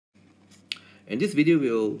In this video,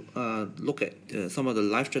 we'll look at some of the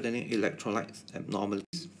life-threatening electrolytes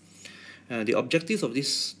abnormalities. The objectives of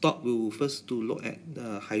this talk will first to look at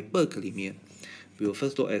hyperkalemia. We will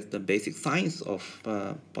first look at the basic science of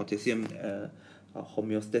potassium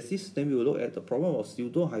homeostasis. Then we will look at the problem of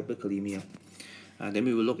pseudo-hyperkalemia. Then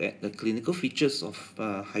we will look at the clinical features of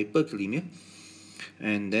hyperkalemia,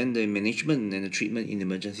 and then the management and the treatment in the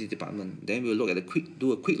emergency department. Then we'll look at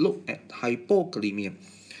do a quick look at hypokalemia.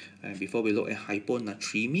 Before we look at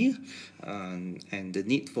hyponatremia and the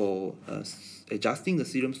need for adjusting the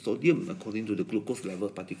serum sodium according to the glucose level,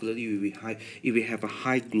 particularly if we have a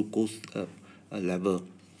high glucose level.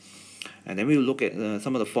 And then we will look at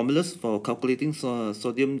some of the formulas for calculating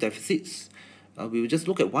sodium deficits. We will just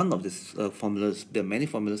look at one of these formulas. There are many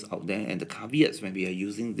formulas out there, and the caveats when we are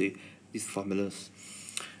using these formulas.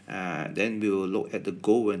 Then we will look at the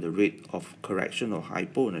goal and the rate of correction of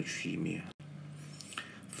hyponatremia.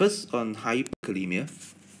 First, on hyperkalemia.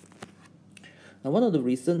 Now, one of the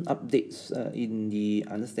recent updates in the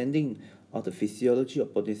understanding of the physiology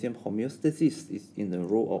of potassium homeostasis is in the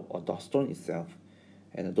role of aldosterone itself.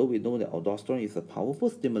 And although we know that aldosterone is a powerful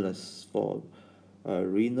stimulus for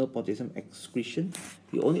renal potassium excretion,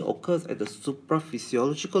 it only occurs at the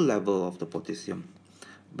supraphysiological level of the potassium,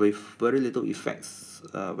 with very little effects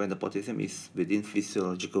when the potassium is within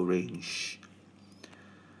physiological range.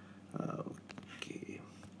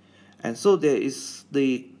 And so there is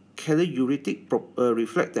the caloriuretic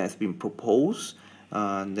reflex that has been proposed,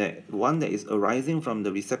 that one that is arising from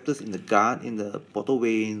the receptors in the gut, in the portal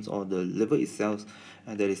veins, or the liver itself,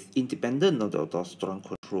 and that is independent of the aldosterone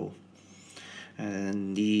control.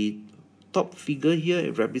 And the top figure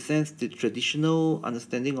here represents the traditional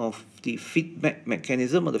understanding of the feedback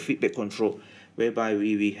mechanism or the feedback control, whereby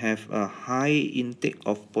we have a high intake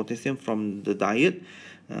of potassium from the diet.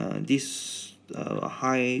 This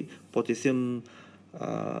high potassium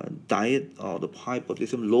diet or the high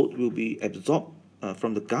potassium load will be absorbed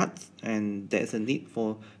from the gut, and there's a need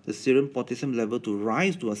for the serum potassium level to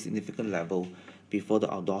rise to a significant level before the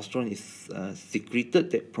aldosterone is secreted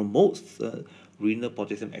that promotes renal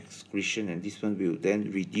potassium excretion, and this one will then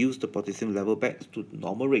reduce the potassium level back to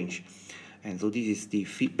normal range. And so this is the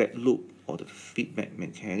feedback loop or the feedback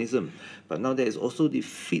mechanism. But now there is also the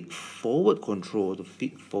feed-forward control, the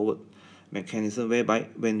feed-forward mechanism, whereby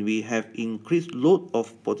when we have increased load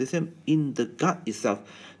of potassium in the gut itself,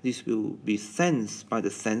 this will be sensed by the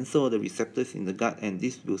sensor or the receptors in the gut, and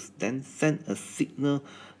this will then send a signal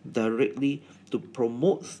directly to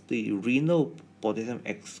promote the renal potassium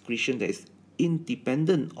excretion that is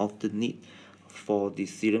independent of the need for the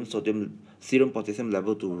serum potassium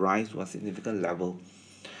level to rise to a significant level.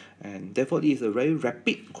 And therefore it is a very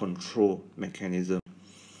rapid control mechanism.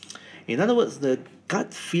 In other words, the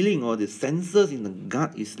gut feeling or the sensors in the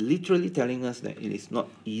gut is literally telling us that it is not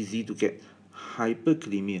easy to get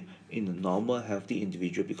hyperkalemia in a normal healthy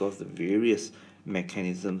individual because of the various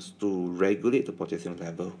mechanisms to regulate the potassium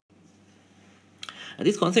level. And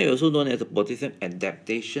this concept is also known as the potassium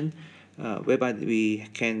adaptation, whereby we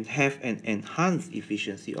can have an enhanced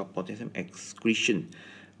efficiency of potassium excretion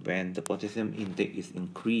when the potassium intake is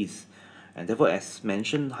increased. And therefore, as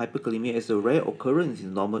mentioned, hyperkalemia is a rare occurrence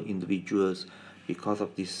in normal individuals because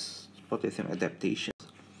of this potassium adaptation.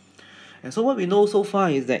 And so what we know so far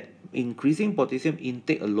is that increasing potassium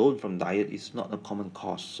intake alone from diet is not a common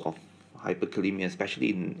cause of hyperkalemia,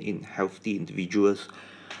 especially in healthy individuals,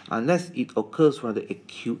 unless it occurs rather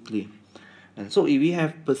acutely. And so if we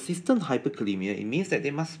have persistent hyperkalemia, it means that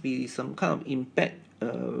there must be some kind of impaired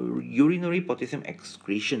urinary potassium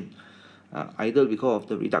excretion, either because of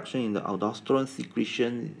the reduction in the aldosterone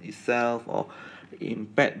secretion itself, or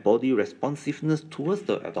impaired body responsiveness towards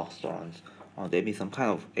the aldosterone, or there may be some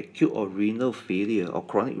kind of acute or renal failure or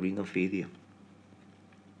chronic renal failure.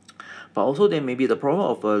 But also there may be the problem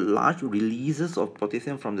of large releases of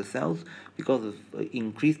potassium from the cells because of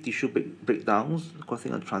increased tissue breakdowns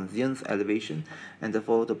causing a transient elevation, and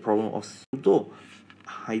therefore the problem of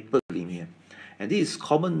pseudo-hyperkalemia. And this is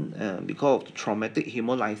common because of the traumatic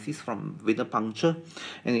hemolysis from venipuncture,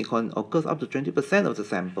 and it occurs up to 20% of the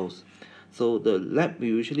samples. So the lab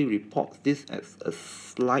usually reports this as a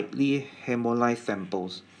slightly hemolyzed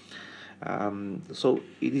samples. So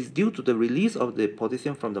it is due to the release of the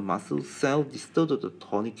potassium from the muscle cell distal to the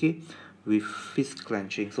tourniquet with fist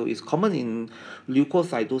clenching. So it's common in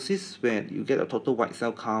leukocytosis, where you get a total white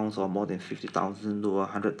cell counts of more than 50,000 to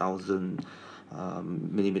 100,000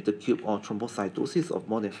 millimeter cube, or thrombocytosis of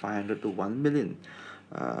more than 500 to 1 million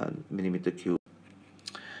millimeter cube.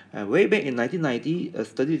 Way back in 1990, a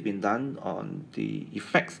study has been done on the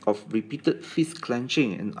effects of repeated fist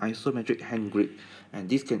clenching and isometric hand grip and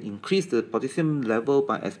this can increase the potassium level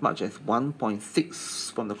by as much as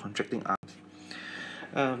 1.6 from the contracting arms.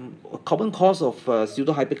 A common cause of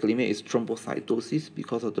pseudohyperkalemia is thrombocytosis,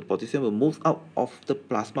 because of the potassium will move out of the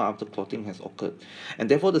plasma after clotting has occurred, and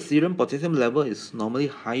therefore the serum potassium level is normally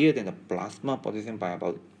higher than the plasma potassium by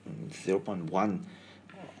about 0.1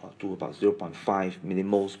 to about 0.5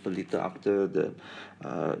 millimoles per liter after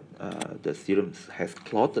the serum has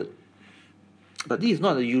clotted. But this is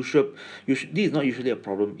not this is not usually a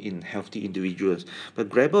problem in healthy individuals. But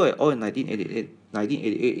Graber et al. In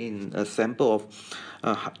 1988, in a sample of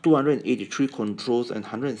 283 controls and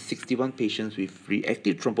 161 patients with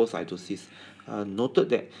reactive thrombocytosis, noted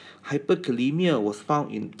that hyperkalemia was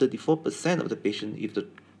found in 34% of the patients if the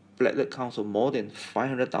platelet counts of more than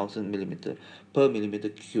 500,000 millimeter per millimeter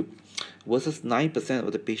cube, versus 9%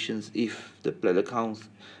 of the patients if the platelet counts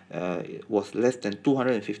was less than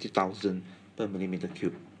 250,000 per millimeter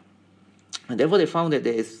cube. And therefore, they found that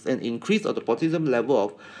there is an increase of the potassium level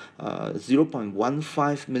of 0.15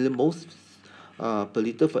 millimoles per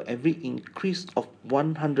liter for every increase of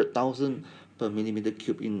 100,000 per millimeter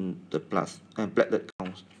cube in the platelet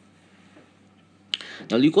counts.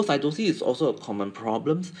 Now, leukocytosis is also a common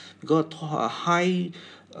problem, because high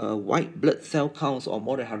white blood cell counts of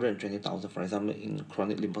more than 120,000, for example, in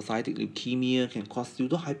chronic lymphocytic leukemia, can cause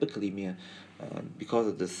pseudohyperkalemia because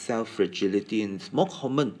of the cell fragility, and it's more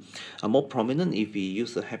common, more prominent if we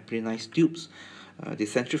use the heparinized tubes. The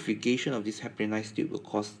centrifugation of this heparinized tube will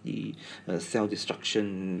cause the cell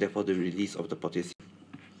destruction, therefore the release of the potassium.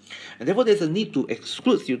 And therefore, there's a need to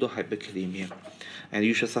exclude pseudohyperkalemia. And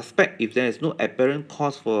you should suspect, if there is no apparent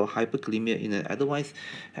cause for hyperkalemia in an otherwise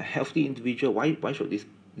healthy individual, why should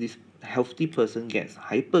this healthy person get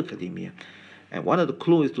hyperkalemia? And one of the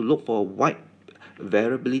clues is to look for wide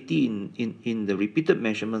variability in the repeated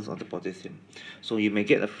measurements of the potassium. So you may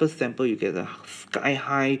get a first sample, you get a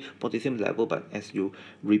sky-high potassium level, but as you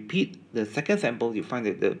repeat the second sample, you find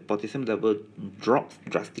that the potassium level drops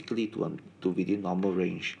drastically to within normal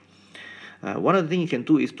range. One of the things you can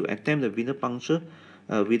do is to attempt the venipuncture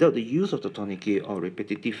without the use of the tourniquet or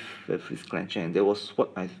repetitive fist clenching, and that was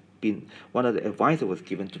one of the advice that was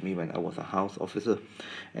given to me when I was a house officer.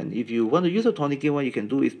 And if you want to use a tourniquet, what you can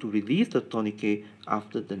do is to release the tourniquet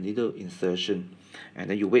after the needle insertion, and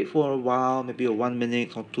then you wait for a while, maybe 1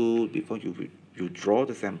 minute or two, before you draw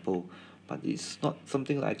the sample. But it's not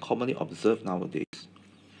something that I commonly observe nowadays.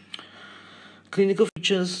 Clinical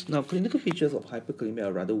features. Now, clinical features of hyperkalemia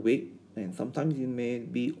are rather vague, and sometimes it may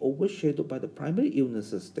be overshadowed by the primary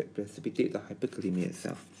illnesses that precipitate the hyperkalemia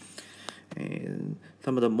itself. And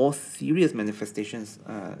some of the more serious manifestations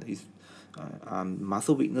are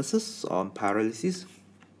muscle weaknesses or paralysis.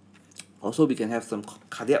 Also, we can have some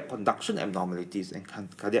cardiac conduction abnormalities and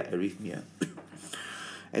cardiac arrhythmia.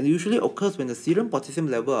 And it usually occurs when the serum potassium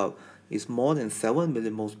level is more than 7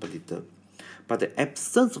 millimoles per liter. But the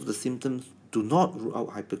absence of the symptoms do not rule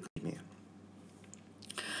out hyperkalemia.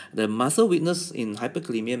 The muscle weakness in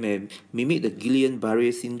hyperkalemia may mimic the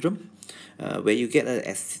Guillain-Barré syndrome, where you get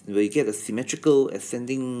a symmetrical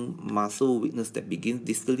ascending muscle weakness that begins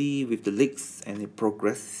distally with the legs, and it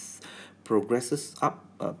progresses up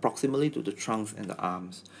proximally to the trunks and the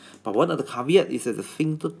arms. But one of the caveats is that the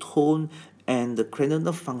finger tone and the cranial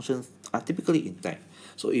nerve functions are typically intact.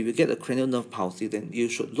 So if you get a cranial nerve palsy, then you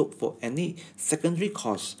should look for any secondary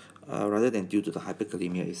cause rather than due to the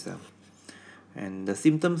hyperkalemia itself. And the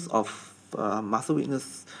symptoms of muscle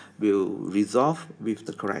weakness will resolve with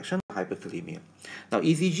the correction of hyperkalemia. Now,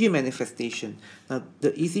 ECG manifestation. Now,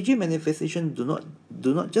 the ECG manifestation do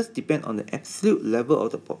not just depend on the absolute level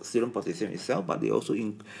of the serum potassium itself, but they also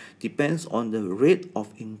depends on the rate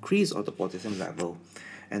of increase of the potassium level.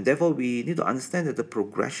 And therefore, we need to understand that the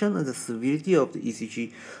progression and the severity of the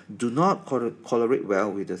ECG do not correlate well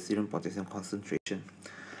with the serum potassium concentration.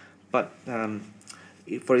 But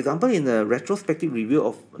for example, in a retrospective review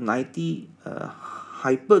of 90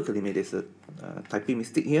 hyperkalemic, there's a typing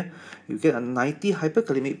mistake here. You get a 90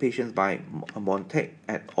 hyperkalemic patients by Montag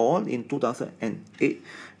et al. In 2008,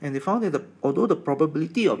 and they found that although the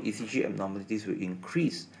probability of ECG abnormalities will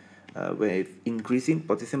increase with increasing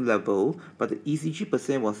potassium level, but the ECG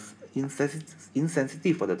percent was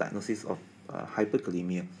insensitive for the diagnosis of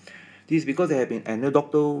hyperkalemia. This is because there have been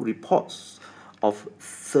anecdotal reports of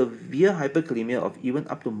severe hyperkalemia of even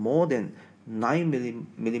up to more than 9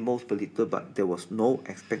 millimoles per liter, but there was no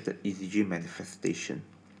expected ECG manifestation.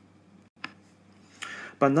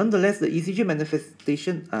 But nonetheless, the ECG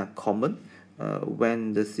manifestation are common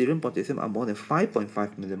when the serum potassium are more than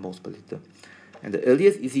 5.5 millimoles per liter. And the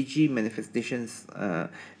earliest ECG manifestations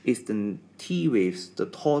is the T waves, the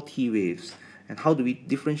tall T waves. And how do we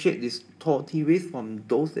differentiate these tau T waves from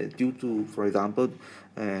those that due to, for example,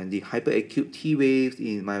 the hyperacute T waves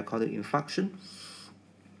in myocardial infarction?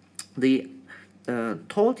 The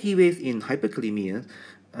tau T waves in hyperkalemia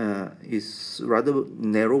is rather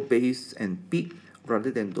narrow base and peak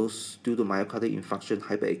rather than those due to myocardial infarction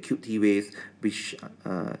hyperacute T waves, which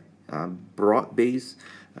are broad base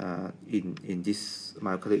in these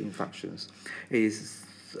myocardial infarctions.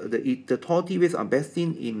 The tau T waves are best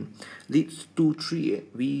seen in leads 2, 3,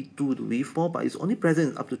 V2 to V4, but it's only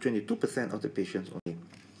present in up to 22% of the patients only.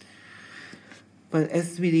 But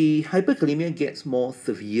as the hyperkalemia gets more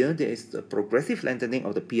severe, there is a progressive lengthening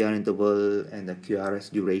of the PR interval and the QRS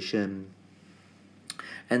duration.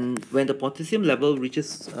 And when the potassium level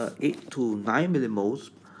reaches 8 to 9 millimoles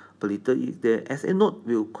per liter, the SA node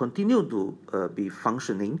will continue to be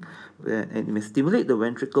functioning and it may stimulate the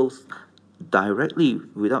ventricles directly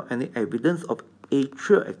without any evidence of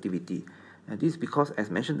atrial activity. And this is because, as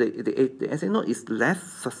mentioned, the SA node is less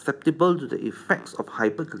susceptible to the effects of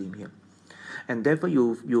hyperkalemia. And therefore,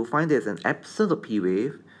 you'll find there's an absence of P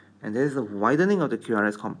wave, and there's a widening of the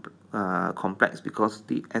QRS complex because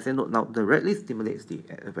the SA node now directly stimulates the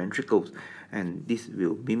ventricles, and this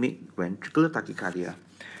will mimic ventricular tachycardia.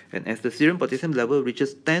 And as the serum potassium level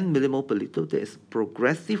reaches 10 millimole per liter, there is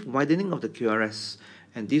progressive widening of the QRS,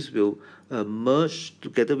 and this will merge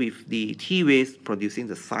together with the T waves producing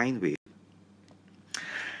the sine wave.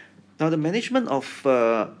 Now, the management of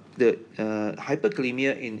the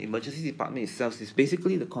hyperkalemia in emergency department itself is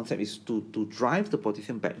basically the concept is to drive the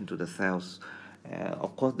potassium back into the cells.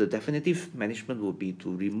 Of course, the definitive management will be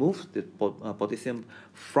to remove the potassium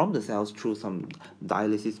from the cells through some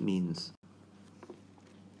dialysis means.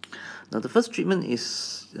 Now, the first treatment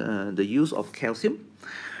is the use of calcium.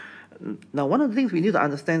 Now, one of the things we need to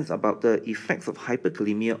understand about the effects of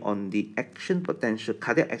hyperkalemia on the action potential,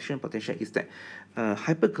 cardiac action potential, is that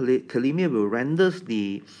hyperkalemia will render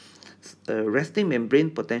the resting membrane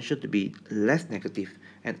potential to be less negative,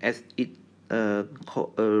 and as it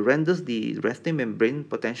renders the resting membrane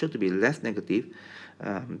potential to be less negative,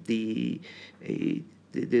 the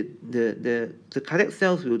cardiac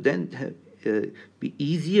cells will then be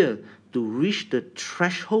easier to reach the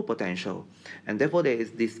threshold potential, and therefore there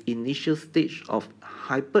is this initial stage of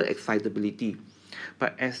hyperexcitability.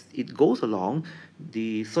 But as it goes along,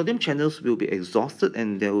 the sodium channels will be exhausted,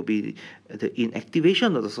 and there will be the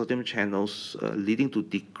inactivation of the sodium channels leading to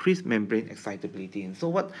decreased membrane excitability. And so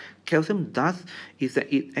what calcium does is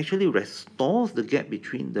that it actually restores the gap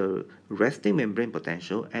between the resting membrane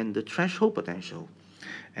potential and the threshold potential,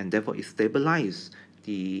 and therefore it stabilizes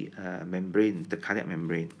the membrane, the cardiac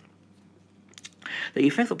membrane. The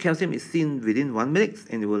effects of calcium is seen within 1 minute,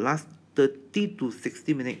 and it will last 30 to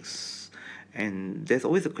 60 minutes. And there's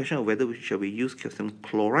always a question of whether we use calcium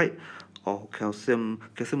chloride or calcium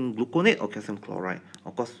gluconate or calcium chloride.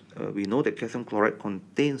 Of course, we know that calcium chloride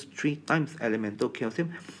contains 3 times elemental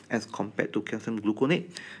calcium as compared to calcium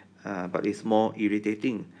gluconate, but it's more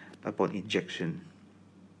irritating upon injection.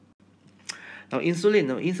 Now,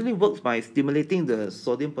 insulin works by stimulating the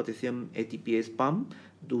sodium-potassium ATPase pump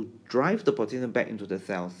to drive the potassium back into the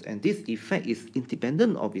cells, and this effect is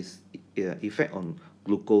independent of its effect on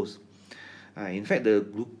glucose. In fact, the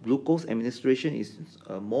glucose administration is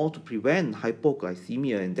more to prevent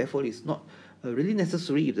hypoglycemia, and therefore it's not really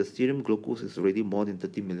necessary if the serum glucose is already more than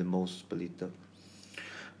 30 millimoles per liter.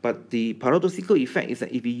 But the paradoxical effect is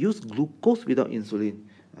that if you use glucose without insulin,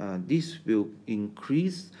 this will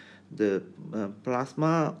increase the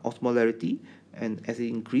plasma osmolarity, and as it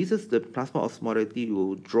increases the plasma osmolarity, it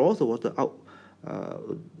will draw the water out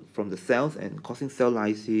from the cells and causing cell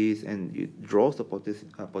lysis, and it draws the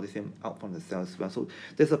potassium out from the cells as well. So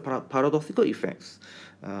there's a paradoxical effects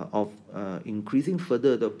of increasing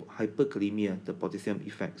further the hyperkalemia, the potassium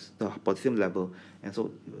effects, the potassium level, and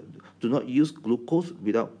so do not use glucose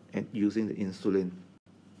without using the insulin.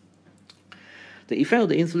 The effect of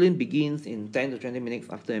the insulin begins in 10 to 20 minutes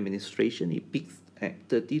after administration. It peaks at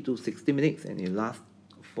 30 to 60 minutes, and it lasts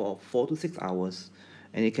for 4 to 6 hours.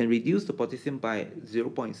 And it can reduce the potassium by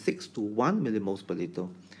 0.6 to 1 millimoles per liter.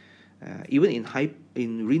 Even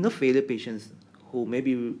in renal failure patients who may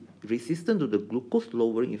be resistant to the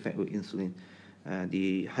glucose-lowering effect of insulin,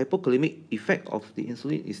 the hypokalemic effect of the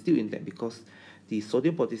insulin is still intact because the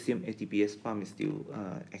sodium-potassium ATPase pump is still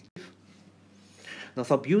active. Now,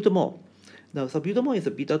 salbutamol. Now, salbutamol is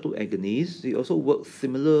a beta-2 agonist. It also works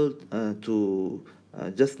similar to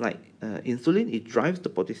just like insulin. It drives the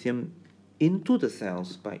potassium into the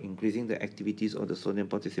cells by increasing the activities of the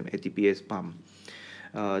sodium-potassium ATPase pump.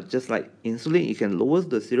 Just like insulin, it can lower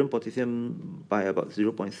the serum potassium by about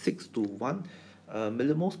 0.6 to 1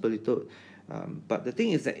 millimoles per liter. But the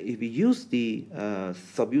thing is that if we use the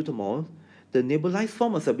salbutamol, the nebulized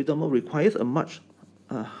form of salbutamol requires a much,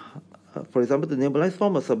 for example, the nebulized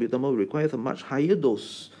form of salbutamol requires a much higher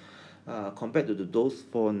dose compared to the dose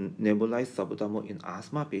for nebulized salbutamol in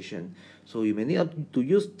asthma patient. So you may need to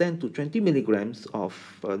use 10 to 20 milligrams of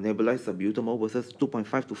nebulized salbutamol versus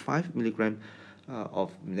 2.5 to 5 milligrams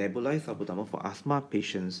of nebulized salbutamol for asthma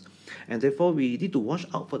patients. And therefore, we need to watch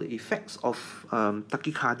out for the effects of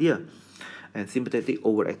tachycardia and sympathetic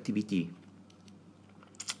overactivity.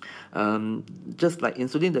 Just like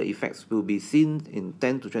insulin, the effects will be seen in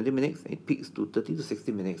 10 to 20 minutes, it peaks to 30 to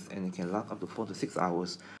 60 minutes, and it can last up to 4 to 6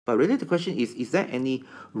 hours. But really the question is there any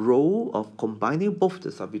role of combining both the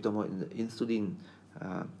salbutamol and the insulin?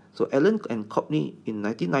 So Allen and Copney in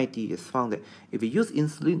 1990 has found that if you use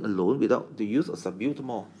insulin alone without the use of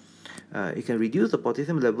salbutamol, it can reduce the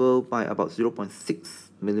potassium level by about 0.6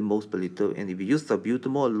 millimoles per liter, and if you use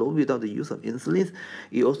salbutamol alone without the use of insulin,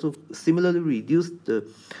 it also similarly reduced the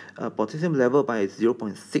potassium level by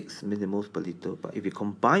 0.6 millimoles per liter. But if you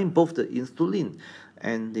combine both the insulin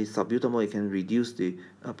and the salbutamol, it can reduce the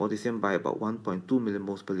potassium by about 1.2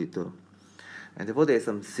 millimoles per liter. And therefore, there is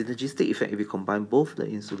some synergistic effect if you combine both the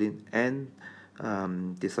insulin and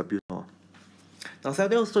the salbutamol. Now,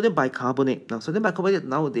 sodium bicarbonate. Now, sodium bicarbonate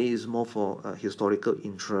nowadays is more for historical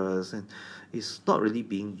interest, and it's not really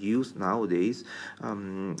being used nowadays.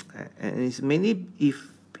 And it's mainly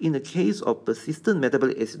if in the case of persistent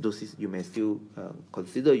metabolic acidosis, you may still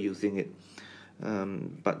consider using it.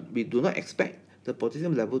 But we do not expect the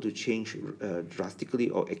potassium level to change drastically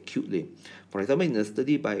or acutely. For example, in a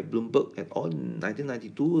study by Bloomberg et al. In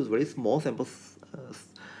 1992, it was very small samples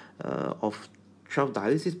of 12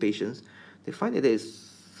 dialysis patients. They find that there is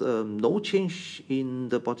no change in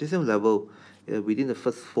the potassium level within the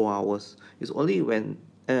first 4 hours. It's only when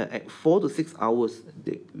at 4 to 6 hours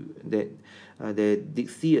they did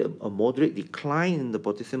see a moderate decline in the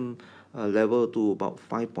potassium level to about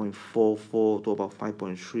 5.44 to about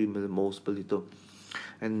 5.3 millimoles per liter.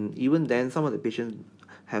 And even then, some of the patients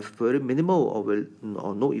have very minimal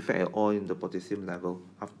or no effect at all in the potassium level,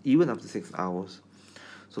 even after 6 hours.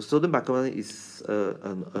 So sodium bicarbonate is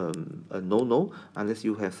a no-no unless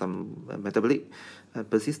you have some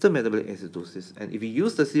persistent metabolic acidosis. And if you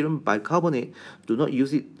use the serum bicarbonate, do not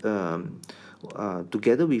use it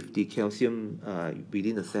together with the calcium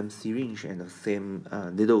within the same syringe and the same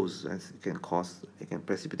needles, as it can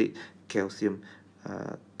precipitate calcium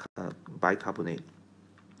bicarbonate.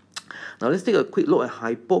 Now let's take a quick look at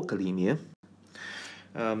hypokalemia.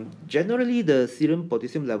 Generally, the serum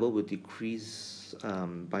potassium level will decrease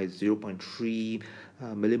by 0.3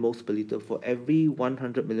 millimoles per liter for every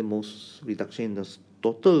 100 millimoles reduction in the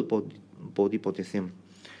total body potassium.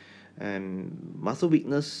 And muscle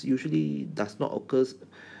weakness usually does not occur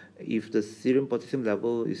if the serum potassium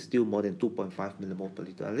level is still more than 2.5 millimoles per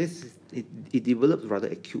liter, unless it develops rather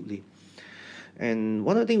acutely. And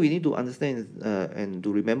one other thing we need to understand and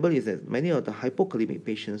to remember is that many of the hypokalemic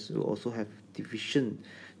patients will also have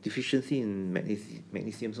deficiency in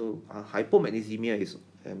magnesium. So hypomagnesemia is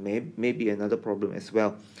may be another problem as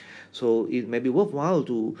well. So it may be worthwhile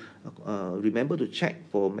to remember to check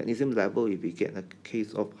for magnesium level if we get a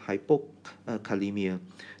case of hypokalemia.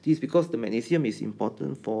 This is because the magnesium is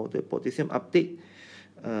important for the potassium uptake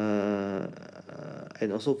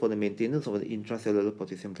and also for the maintenance of the intracellular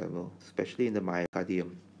potassium level, especially in the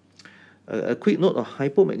myocardium. A quick note of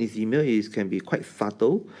hypomagnesemia can be quite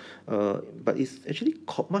subtle, but it's actually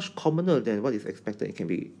much commoner than what is expected. It can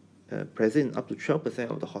be present in up to 12%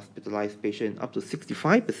 of the hospitalized patient, up to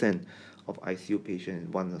 65% of ICU patients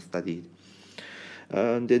in one study.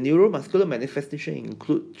 The neuromuscular manifestation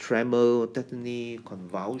include tremor, tetany,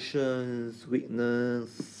 convulsions,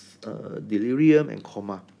 weakness, delirium, and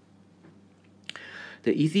coma.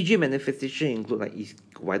 The ECG manifestation include like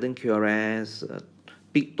widened QRS,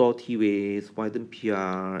 big tau T waves, widened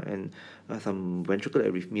PR, and some ventricular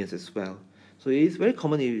arrhythmias as well. So it is very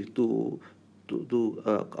common to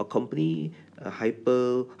accompany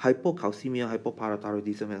hypocalcemia,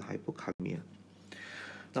 hypoparathyroidism, and hypokalemia.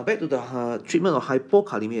 Now back to the treatment of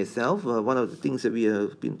hypokalemia itself. One of the things that we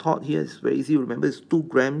have been taught here is very easy to remember. It's 2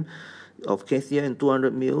 grams of KCl and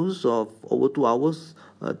 200 mils of over 2 hours,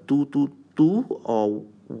 2 or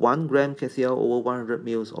 1 gram KCl over 100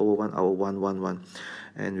 mils over 1 hour, 1.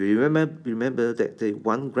 And remember that the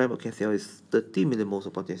 1 gram of KCl is 30 millimoles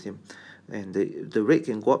of potassium, and the rate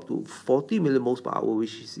can go up to 40 millimoles per hour,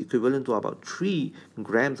 which is equivalent to about 3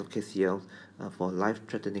 grams of KCl for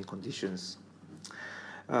life-threatening conditions.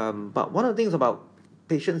 But one of the things about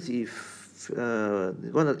patients,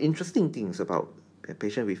 one of the interesting things about a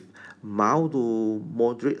patient with mild to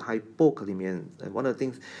moderate hypokalemia. And one of the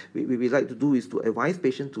things we like to do is to advise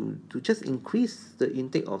patients to just increase the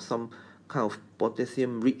intake of some kind of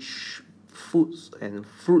potassium-rich foods and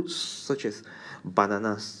fruits such as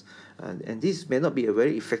bananas. And this may not be a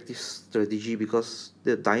very effective strategy because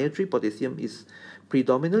the dietary potassium is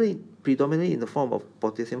predominantly in the form of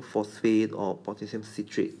potassium phosphate or potassium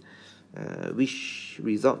citrate, which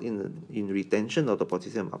result in retention of the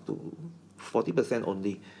potassium up to 40%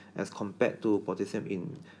 only, as compared to potassium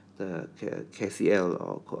in the KCl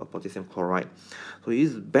or potassium chloride. So it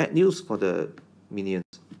is bad news for the minions.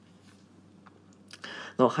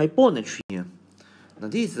 Now, hyponatremia. Now,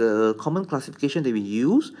 this is a common classification that we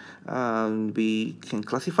use. We can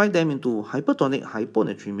classify them into hypertonic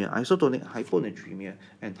hyponatremia, isotonic hyponatremia,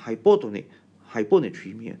 and hypotonic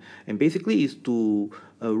hyponatremia. And basically is to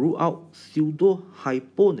rule out pseudo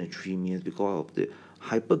hyponatremia because of the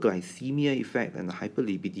hyperglycemia effect and the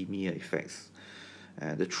hyperlipidemia effects.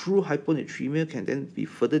 The true hyponatremia can then be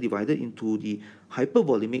further divided into the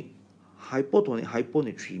hypervolemic hypotonic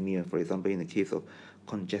hyponatremia, for example, in the case of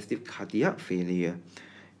congestive cardiac failure.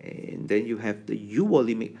 And then you have the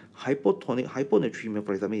euvolemic hypotonic hyponatremia,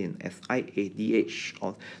 for example, in SIADH,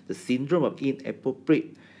 or the syndrome of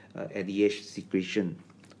inappropriate ADH secretion.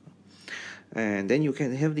 And then you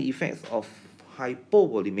can have the effects of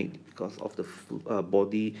hypovolemic because of the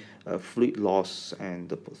body fluid loss and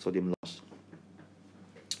the sodium loss.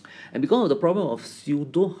 And because of the problem of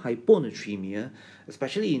pseudo-hyponatremia,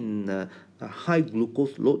 especially in a high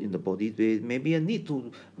glucose load in the body, there may be a need to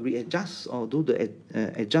readjust or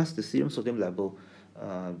adjust the serum sodium level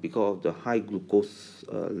because of the high glucose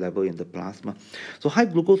level in the plasma. So high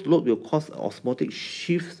glucose load will cause osmotic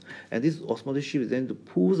shifts, and this osmotic shift then to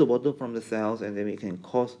pull the water from the cells, and then it can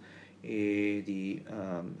cause the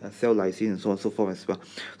cell lysis and so on and so forth as well.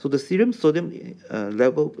 So the serum sodium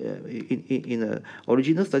level in an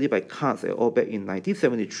original study by Katz et al. Back in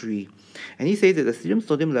 1973, and he says that the serum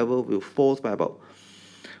sodium level will fall by about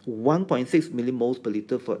 1.6 millimoles per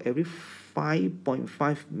liter for every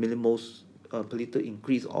 5.5 millimoles per liter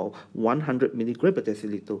increase, or 100 milligram per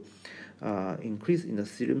deciliter increase in the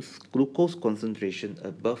serum glucose concentration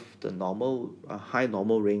above the normal high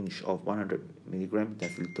normal range of 100 milligram per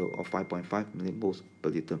deciliter or 5.5 millimoles per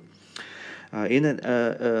liter. In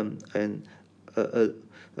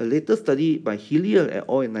a later study by Hillier et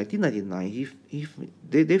al. In 1999,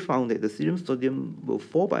 they found that the serum sodium will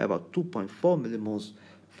fall by about 2.4 millimoles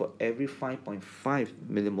for every 5.5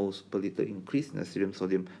 millimoles per liter increase in the serum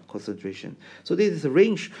sodium concentration. So there is a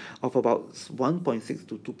range of about 1.6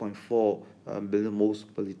 to 2.4 millimoles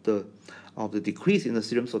per liter of the decrease in the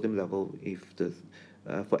serum sodium level if the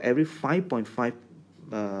for every 5.5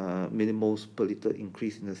 millimoles per liter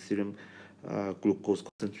increase in the serum glucose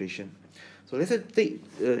concentration. So let's say take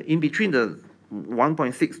in between the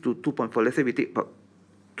 1.6 to 2.4, let's say we take about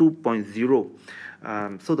 2.0.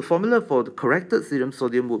 So the formula for the corrected serum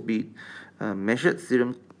sodium would be measured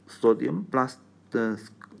serum sodium plus the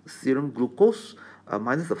serum glucose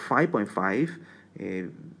minus the 5.5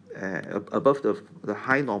 above the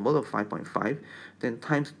high normal of 5.5, then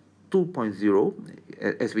times 2.0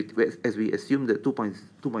 as we assume the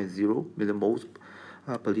 2.0 millimoles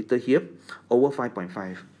per liter here over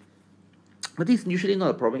 5.5. But this is usually not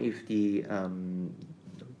a problem if the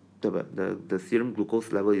serum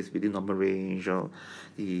glucose level is within normal range, or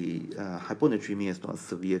the hyponatremia is not a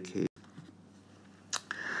severe case.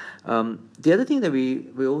 The other thing that we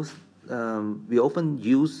often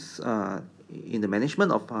use in the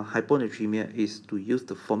management of hyponatremia is to use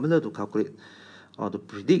the formula to calculate or to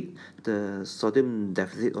predict the sodium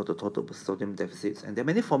deficit or the total sodium deficits. And there are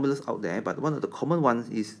many formulas out there, but one of the common ones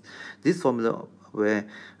is this formula where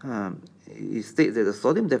it states that the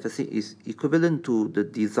sodium deficit is equivalent to the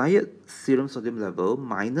desired serum sodium level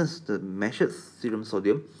minus the measured serum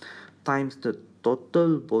sodium times the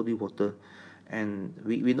total body water. And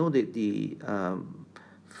we know that the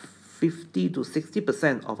 50 to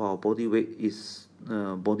 60% of our body weight is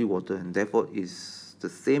body water, and therefore is the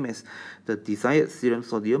same as the desired serum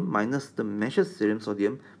sodium minus the measured serum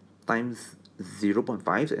sodium times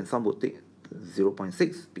 0.5, and some would take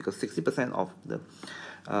 0.6 because 60% of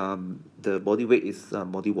the body weight is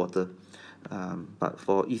body water. But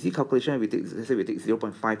for easy calculation, let's say we take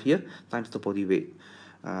 0.5 here times the body weight.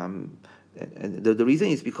 And the reason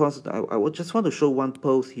is because I would just want to show one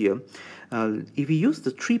pose here. If we use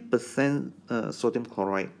the 3% sodium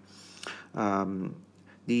chloride,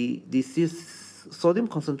 the sodium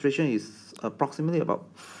concentration is approximately about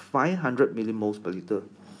 500 millimoles per liter,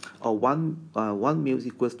 or 1 ml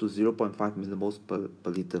equals to 0.5 millimoles per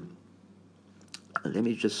liter. Let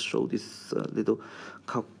me just show this little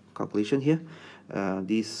calculation here.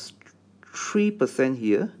 This 3%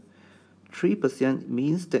 here, 3%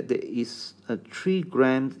 means that there is 3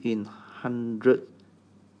 grams in 100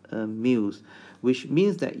 mils, which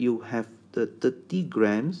means that you have the 30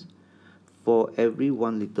 grams for every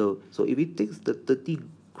 1 liter. So if it takes the 30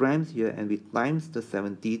 grams here and we times the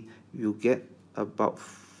 17, you get about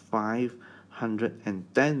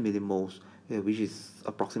 510 millimoles, which is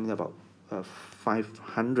approximately about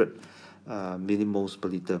 500 millimoles per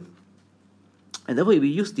liter. And therefore, if we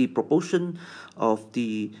use the proportion of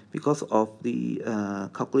the, because of the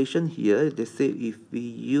calculation here, they say if we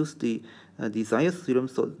use the desired serum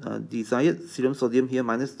sodium here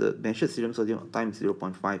minus the measured serum sodium times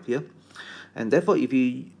 0.5 here, and therefore if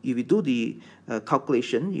you do the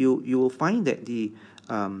calculation, you will find that the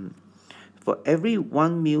for every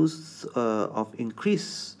 1 mils of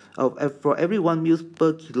increase for every 1 mils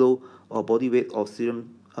per kilo of body weight of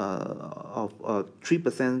serum of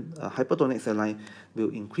 3% hypertonic saline will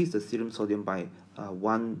increase the serum sodium by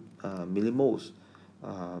 1 millimoles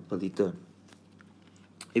per liter.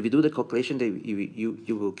 If you do the calculation, then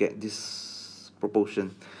you will get this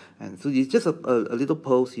proportion. And so it's just a little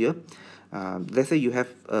pose here. Let's say you have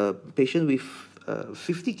a patient with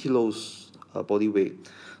 50 kilos body weight.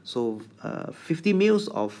 So 50 mils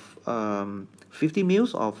of 3%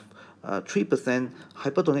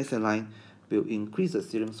 hypertonic saline will increase the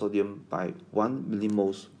serum sodium by 1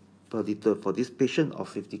 millimoles per liter for this patient of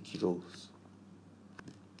 50 kilos.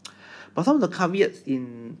 But some of the caveats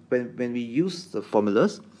in when we use the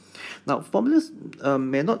formulas. Now, formulas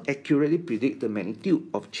may not accurately predict the magnitude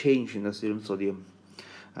of change in the serum sodium.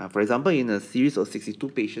 For example, in a series of 62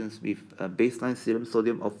 patients with a baseline serum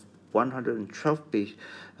sodium of 112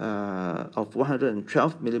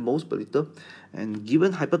 millimoles per liter and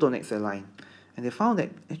given hypertonic saline, and they found that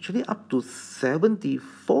actually up to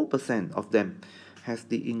 74% of them has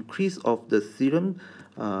the increase of the serum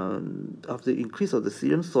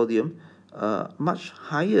sodium much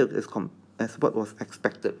higher as what was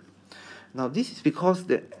expected. Now this is because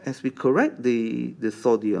that as we correct the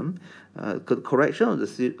sodium, correction of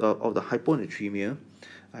the hyponatremia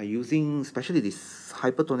using especially this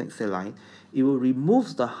hypertonic saline, it will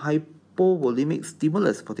remove the hypovolemic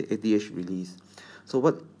stimulus for the ADH release. So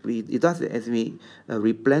what it does is as we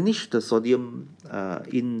replenish the sodium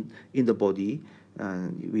in the body,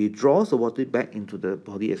 we draw the water back into the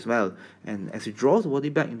body as well. And as it draws the water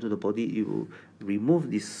back into the body, it will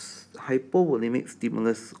remove this hypovolemic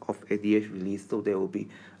stimulus of ADH release. So there will be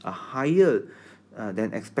a higher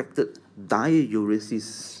than expected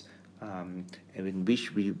diuresis, in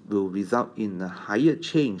which we will result in a higher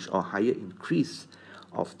change or higher increase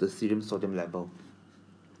of the serum sodium level.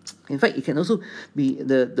 In fact, it can also be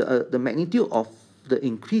the magnitude of the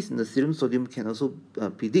increase in the serum sodium can also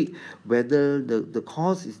predict whether the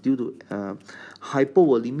cause is due to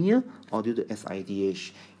hypovolemia or due to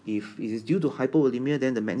SIDH. If it is due to hypovolemia,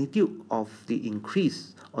 then the magnitude of the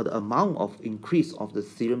increase or the amount of increase of the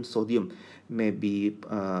serum sodium may be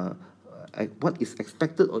what is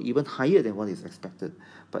expected or even higher than what is expected.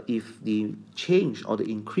 But if the change or the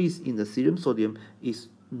increase in the serum sodium is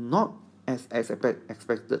not as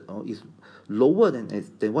expected or is lower than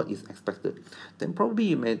what is expected, then probably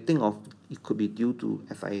you may think of it could be due to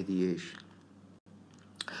SIADH.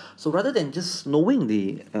 So rather than just knowing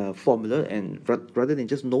the formula and rather than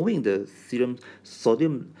just knowing the serum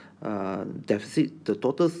sodium deficit, the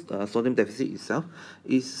total sodium deficit itself,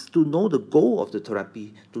 is to know the goal of the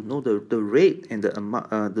therapy, to know the rate and the amount,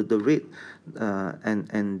 the rate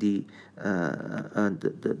and the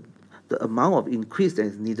amount of increase that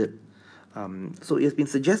is needed. So it has been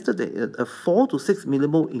suggested that a 4 to 6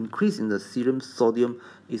 millimole increase in the serum sodium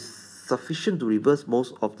is sufficient to reverse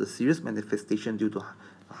most of the serious manifestation due to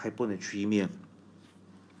hyponatremia.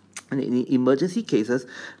 And in emergency cases,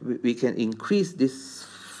 we can increase this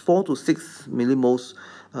 4 to 6 millimoles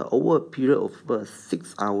over a period of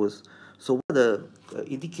 6 hours. So what are the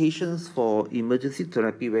indications for emergency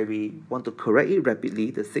therapy where we want to correct it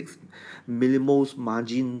rapidly, the 6 millimoles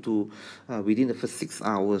margin to within the first 6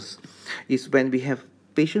 hours, is when we have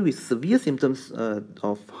patient with severe symptoms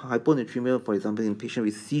of hyponatremia, for example, in patient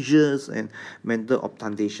with seizures and mental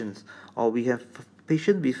obturations, or we have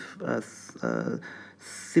patient with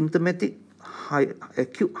symptomatic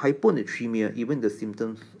acute hyponatremia, even the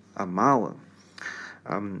symptoms are mild.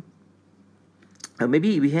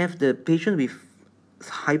 Maybe we have the patient with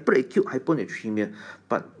hyperacute hyponatremia,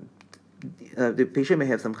 but the patient may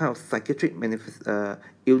have some kind of psychiatric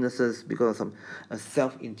illnesses because of some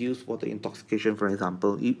self-induced water intoxication, for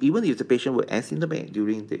example, even if the patient were asymptomatic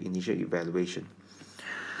during the initial evaluation.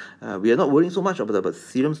 We are not worrying so much about the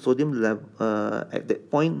serum sodium level at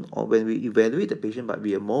that point or when we evaluate the patient, but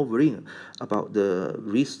we are more worrying about the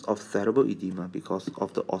risk of cerebral edema because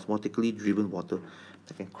of the osmotically driven water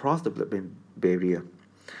that can cross the blood-brain barrier.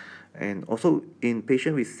 And also in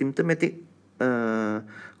patients with symptomatic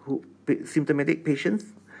patients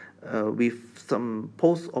with some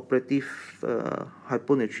post-operative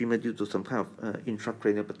hyponatremia due to some kind of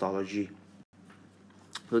intracranial pathology.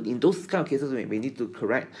 So in those kind of cases, we need to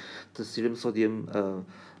correct the serum sodium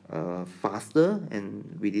faster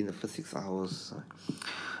and within the first 6 hours.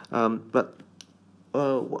 But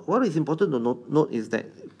what is important to note is that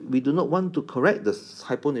we do not want to correct the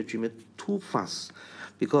hyponatremia too fast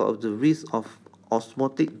because of the risk of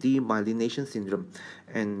osmotic demyelination syndrome.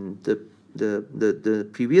 And the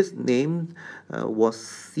previous name was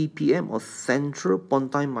CPM, or central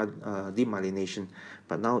pontine demyelination,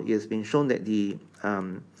 but now it has been shown that the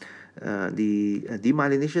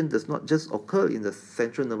demyelination does not just occur in the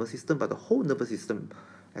central nervous system but the whole nervous system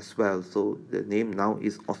as well. So the name now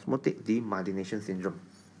is osmotic demyelination syndrome.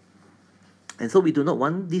 And so we do not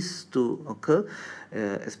want this to occur,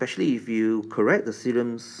 especially if you correct the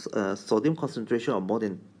serum sodium concentration of more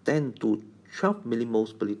than 10 to 12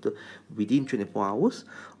 millimoles per liter within 24 hours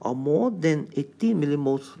or more than 80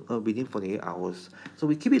 millimoles within 48 hours. So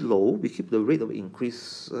we keep it low, we keep the rate of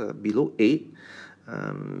increase below 8,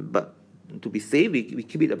 but to be safe, we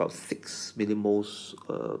keep it about 6 millimoles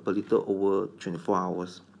per liter over 24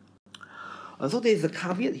 hours. So there is a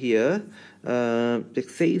caveat here that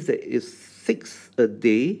says that if 6 a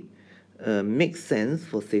day makes sense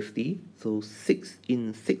for safety, so 6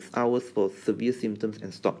 in 6 hours for severe symptoms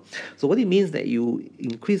and stop. So what it means that you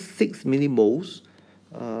increase 6 millimoles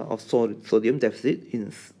of sodium deficit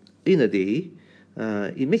in a day,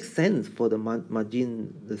 it makes sense for the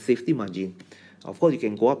margin, the safety margin. Of course, you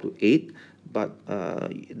can go up to 8, but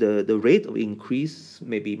the rate of increase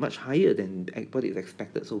may be much higher than what is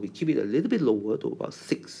expected. So we keep it a little bit lower to about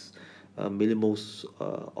 6 millimoles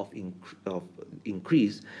of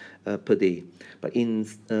increase per day. But in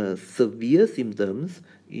severe symptoms,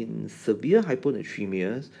 in severe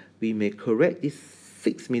hyponatremias, we may correct this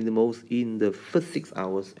 6 millimoles in the first 6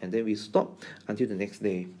 hours and then we stop until the next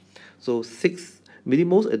day. So 6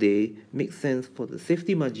 millimoles a day makes sense for the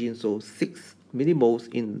safety margin, so 6 millimoles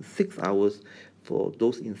in 6 hours for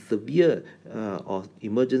those in severe or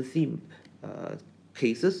emergency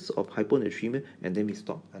cases of hyponatremia, and then we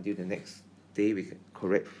stop until the next day we can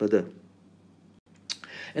correct further.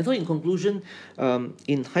 And so in conclusion,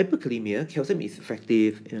 in hyperkalemia, calcium is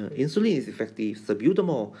effective, insulin is effective,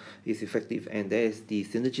 salbutamol is effective, and there is the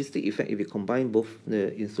synergistic effect if we combine both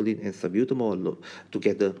the insulin and salbutamol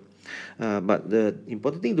together. But the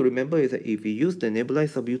important thing to remember is that if we use the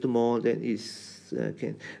nebulized salbutamol, then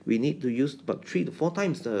we need to use about 3 to 4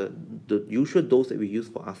 times the usual dose that we use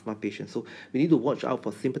for asthma patients. So we need to watch out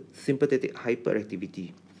for sympathetic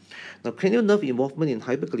hyperactivity. Now, cranial nerve involvement in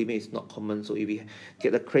hyperkalemia is not common, so if we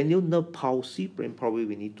get a cranial nerve palsy, then probably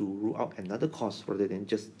we need to rule out another cause rather than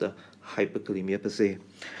just the hyperkalemia per se.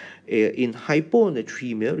 In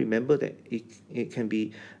hyponatremia, remember that it can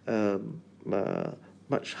be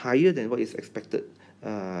much higher than what is expected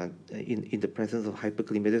in the presence of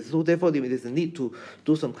hyperkalemia. So therefore, there is a need to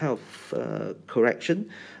do some kind of correction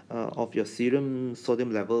of your serum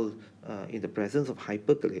sodium level in the presence of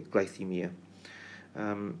hyperglycemia.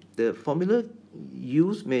 The formula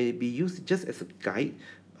used may be used just as a guide,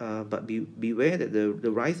 but beware that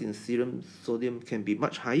the rise in serum sodium can be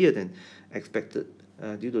much higher than expected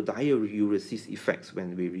due to diuresis effects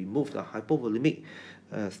when we remove the hypovolemic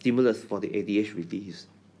stimulus for the ADH release.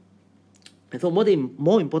 And so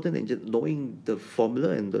more important than just knowing the formula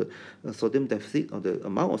and the sodium deficit or the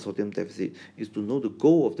amount of sodium deficit is to know the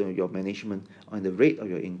goal of your management, and the rate of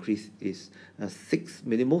your increase is 6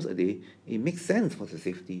 millimoles a day. It makes sense for the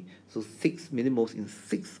safety. So 6 millimoles in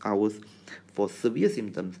 6 hours for severe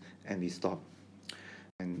symptoms, and we stop.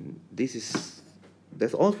 And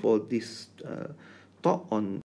that's all for this talk on